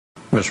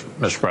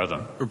Mr.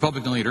 President.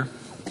 Republican leader.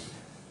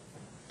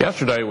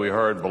 Yesterday we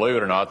heard, believe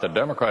it or not, the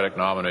Democratic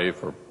nominee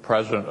for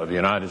President of the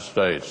United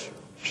States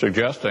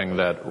suggesting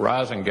that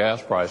rising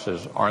gas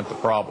prices aren't the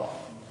problem.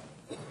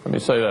 Let me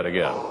say that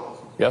again.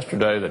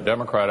 Yesterday the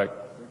Democratic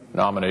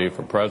nominee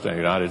for President of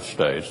the United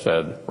States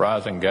said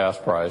rising gas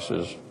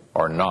prices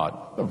are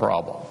not the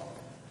problem.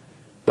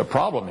 The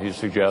problem, he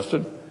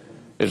suggested,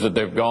 is that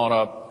they've gone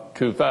up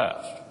too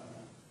fast.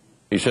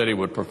 He said he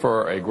would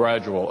prefer a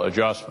gradual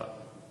adjustment.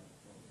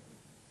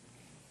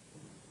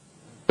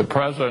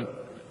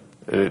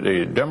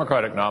 The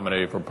Democratic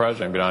nominee for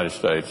President of the United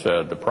States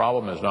said the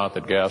problem is not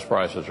that gas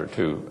prices are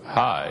too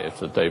high, it's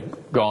that they've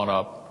gone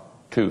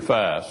up too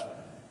fast.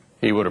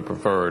 He would have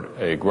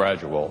preferred a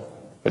gradual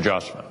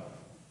adjustment.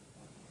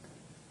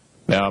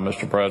 Now,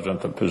 Mr.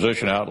 President, the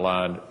position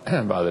outlined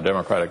by the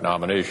Democratic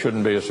nominee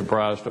shouldn't be a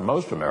surprise to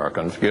most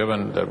Americans,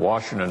 given that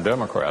Washington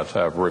Democrats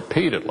have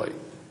repeatedly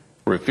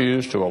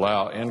refused to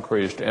allow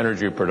increased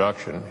energy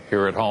production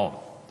here at home,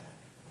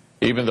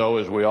 even though,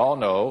 as we all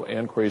know,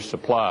 increased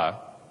supply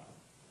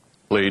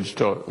leads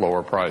to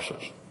lower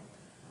prices.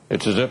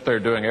 It's as if they're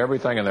doing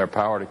everything in their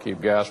power to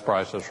keep gas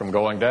prices from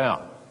going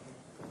down.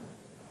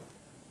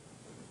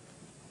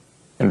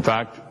 In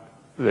fact,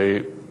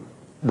 the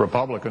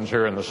Republicans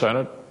here in the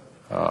Senate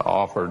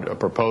offered a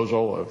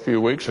proposal a few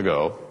weeks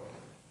ago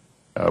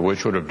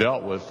which would have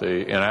dealt with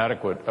the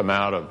inadequate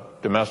amount of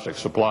domestic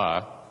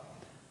supply,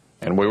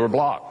 and we were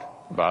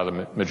blocked by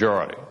the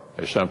majority.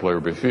 They simply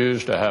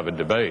refused to have a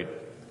debate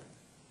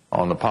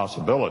on the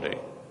possibility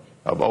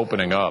of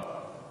opening up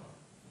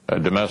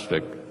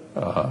domestic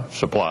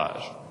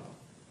supplies.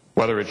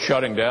 Whether it's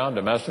shutting down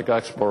domestic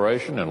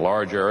exploration in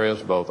large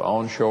areas, both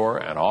onshore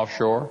and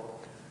offshore,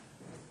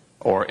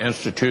 or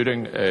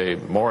instituting a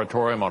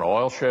moratorium on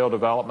oil shale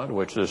development,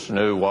 which this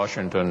new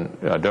Washington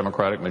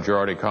Democratic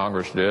majority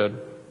Congress did,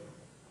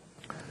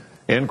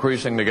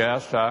 increasing the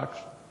gas tax,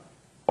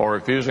 or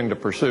refusing to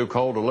pursue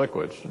coal to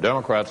liquids,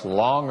 Democrats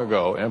long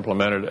ago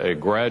implemented a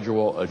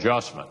gradual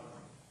adjustment.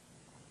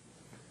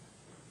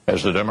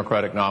 As the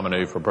Democratic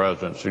nominee for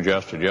president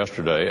suggested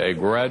yesterday, a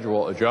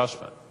gradual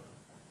adjustment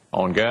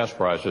on gas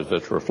prices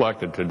that's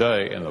reflected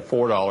today in the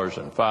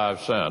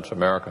 $4.05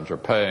 Americans are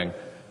paying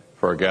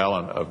for a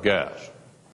gallon of gas.